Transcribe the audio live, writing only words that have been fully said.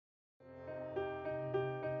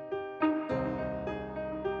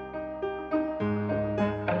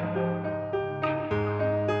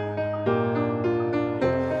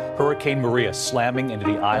Hurricane Maria slamming into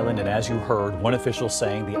the island, and as you heard, one official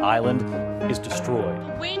saying the island is destroyed.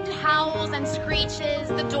 The wind howls and screeches,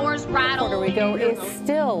 the doors rattle. Puerto Rico is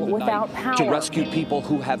still without power. To rescue people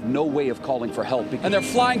who have no way of calling for help. And they're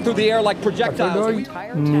flying through the air like projectiles.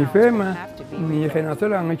 Ni FEMA ni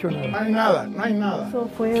Venezuela han hecho nada. No hay nada, no hay nada. Eso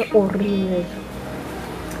fue horrible.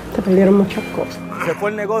 Se perdieron muchas cosas. Se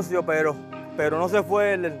fue el negocio, pero no se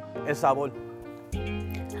fue el sabor.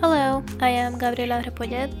 Hello, I am Gabriela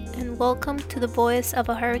Repollet, and welcome to the voice of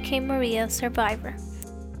a Hurricane Maria survivor.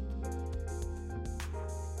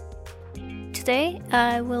 Today,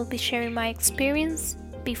 I will be sharing my experience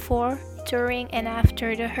before, during, and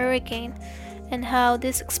after the hurricane, and how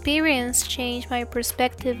this experience changed my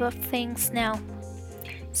perspective of things now.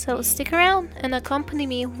 So stick around and accompany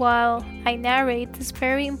me while I narrate this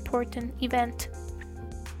very important event.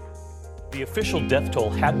 The official death toll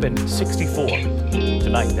had been 64.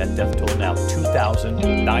 Tonight, that death toll now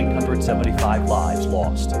 2,975 lives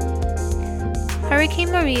lost. Hurricane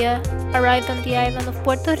Maria arrived on the island of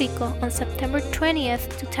Puerto Rico on September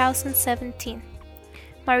 20th, 2017.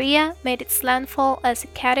 Maria made its landfall as a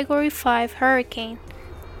Category 5 hurricane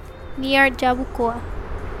near Yabucoa.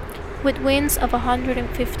 With winds of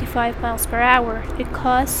 155 miles per hour, it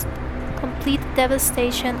caused complete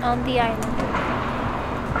devastation on the island.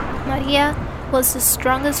 Maria was the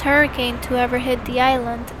strongest hurricane to ever hit the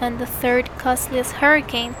island and the third costliest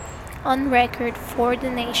hurricane on record for the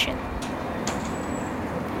nation.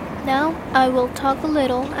 Now I will talk a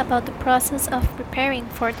little about the process of preparing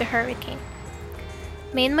for the hurricane.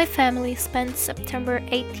 Me and my family spent September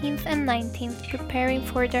 18th and 19th preparing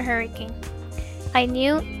for the hurricane. I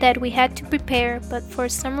knew that we had to prepare, but for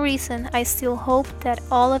some reason I still hoped that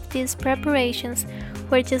all of these preparations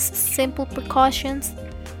were just simple precautions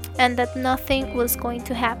and that nothing was going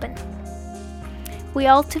to happen. We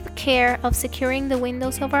all took care of securing the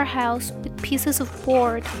windows of our house with pieces of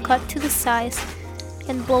board cut to the size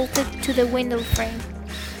and bolted to the window frame.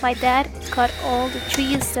 My dad cut all the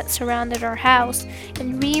trees that surrounded our house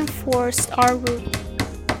and reinforced our roof.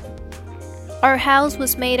 Our house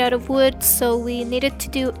was made out of wood, so we needed to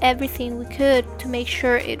do everything we could to make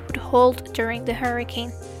sure it would hold during the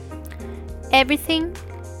hurricane. Everything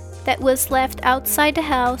that was left outside the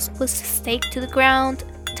house was staked to the ground,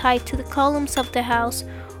 tied to the columns of the house,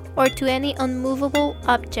 or to any unmovable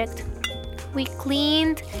object. We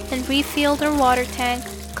cleaned and refilled our water tank,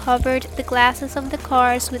 covered the glasses of the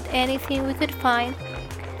cars with anything we could find,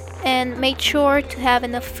 and made sure to have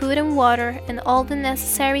enough food and water and all the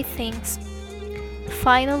necessary things.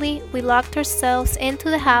 Finally, we locked ourselves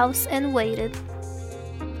into the house and waited.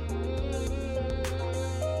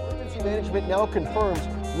 Emergency management now confirms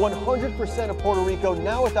 100% of Puerto Rico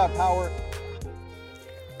now without power.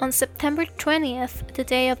 On September 20th, the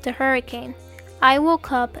day of the hurricane, I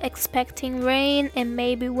woke up expecting rain and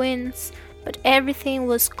maybe winds, but everything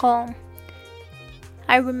was calm.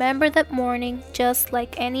 I remember that morning just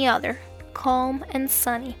like any other, calm and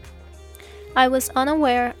sunny. I was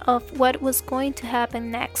unaware of what was going to happen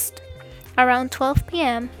next. Around 12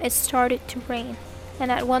 p.m., it started to rain, and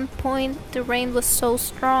at one point the rain was so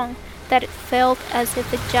strong that it felt as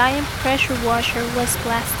if a giant pressure washer was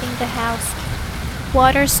blasting the house.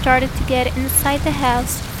 Water started to get inside the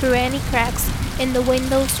house through any cracks in the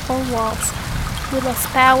windows or walls. We lost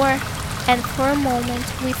power, and for a moment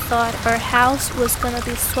we thought our house was gonna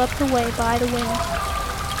be swept away by the wind.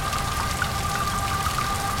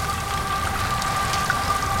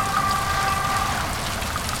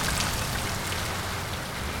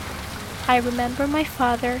 I remember my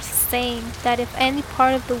father saying that if any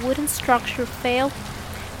part of the wooden structure failed,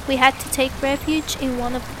 we had to take refuge in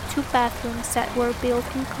one of the 2 bathrooms that were built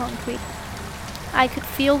in concrete. I could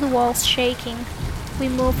feel the walls shaking. We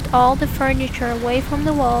moved all the furniture away from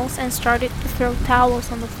the walls and started to throw towels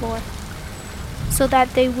on the floor so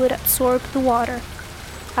that they would absorb the water.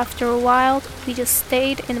 After a while, we just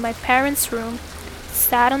stayed in my parents' room,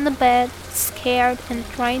 sat on the bed, scared and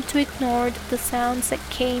trying to ignore the sounds that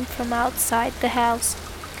came from outside the house.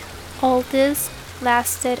 All this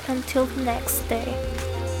lasted until the next day.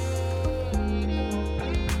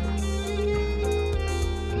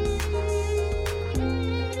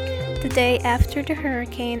 The day after the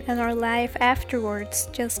hurricane and our life afterwards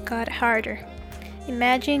just got harder.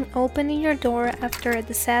 Imagine opening your door after a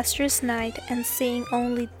disastrous night and seeing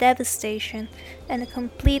only devastation and a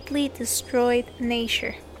completely destroyed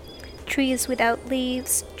nature. Trees without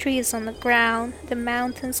leaves, trees on the ground, the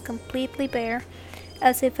mountains completely bare,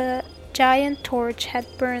 as if a giant torch had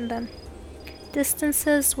burned them.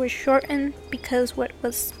 Distances were shortened because what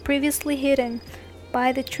was previously hidden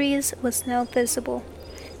by the trees was now visible.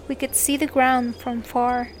 We could see the ground from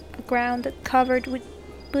far, ground that covered with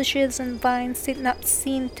bushes and vines did not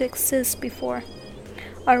seem to exist before.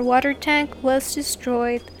 Our water tank was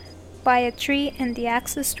destroyed by a tree and the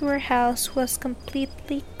access to our house was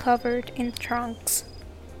completely covered in trunks.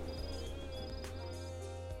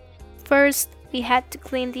 First, we had to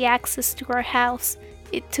clean the access to our house.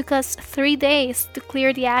 It took us 3 days to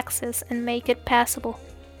clear the access and make it passable.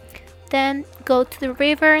 Then, go to the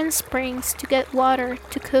river and springs to get water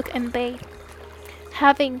to cook and bathe.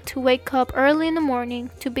 Having to wake up early in the morning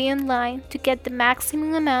to be in line to get the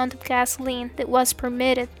maximum amount of gasoline that was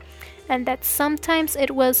permitted, and that sometimes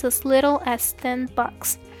it was as little as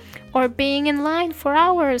 $10. Or being in line for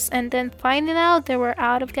hours and then finding out they were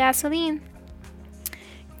out of gasoline.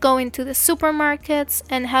 Going to the supermarkets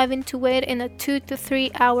and having to wait in a 2 to 3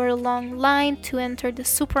 hour long line to enter the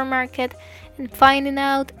supermarket and finding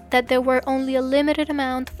out that there were only a limited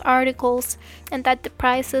amount of articles and that the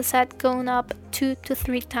prices had gone up 2 to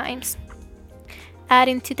 3 times.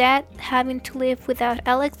 Adding to that, having to live without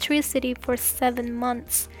electricity for 7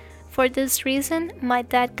 months. For this reason, my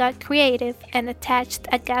dad got creative and attached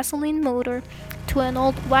a gasoline motor to an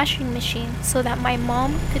old washing machine so that my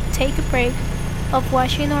mom could take a break of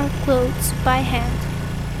washing our clothes by hand.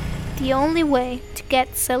 The only way to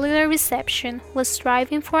get cellular reception was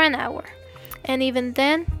driving for an hour, and even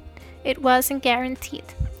then, it wasn't guaranteed.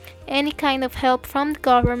 Any kind of help from the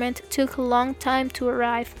government took a long time to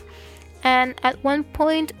arrive, and at one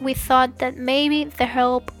point we thought that maybe the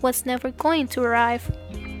help was never going to arrive.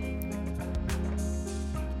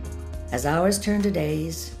 As hours turned to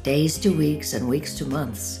days, days to weeks, and weeks to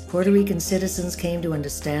months, Puerto Rican citizens came to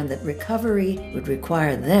understand that recovery would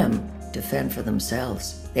require them to fend for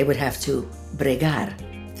themselves. They would have to bregar,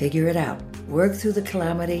 figure it out, work through the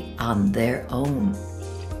calamity on their own.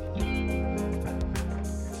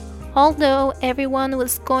 Although everyone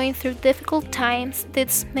was going through difficult times,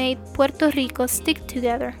 this made Puerto Rico stick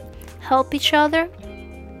together, help each other,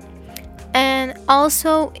 and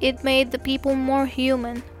also it made the people more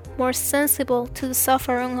human, more sensible to the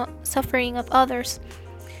suffering of others.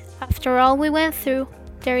 After all we went through,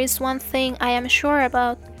 there is one thing I am sure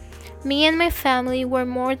about. Me and my family were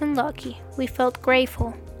more than lucky. We felt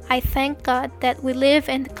grateful. I thank God that we live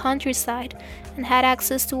in the countryside and had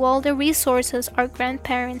access to all the resources our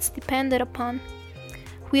grandparents depended upon.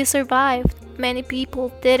 We survived. Many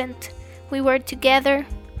people didn't. We were together.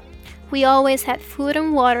 We always had food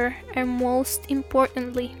and water, and most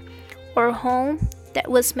importantly, our home that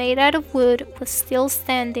was made out of wood was still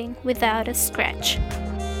standing without a scratch.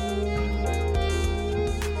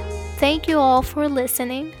 Thank you all for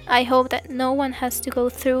listening. I hope that no one has to go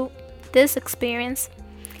through this experience.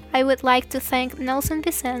 I would like to thank Nelson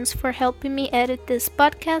Vicens for helping me edit this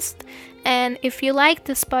podcast, and if you like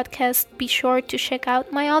this podcast, be sure to check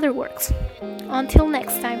out my other works. Until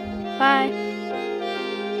next time, bye!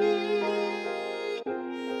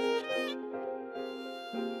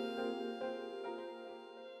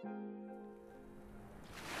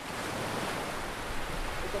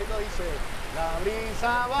 La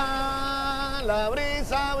brisa va, la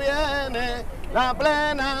brisa viene, la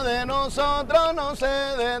plena de nosotros no se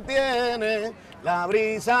detiene. La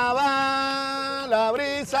brisa va, la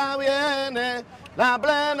brisa viene, la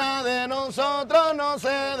plena de nosotros no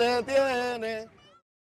se detiene.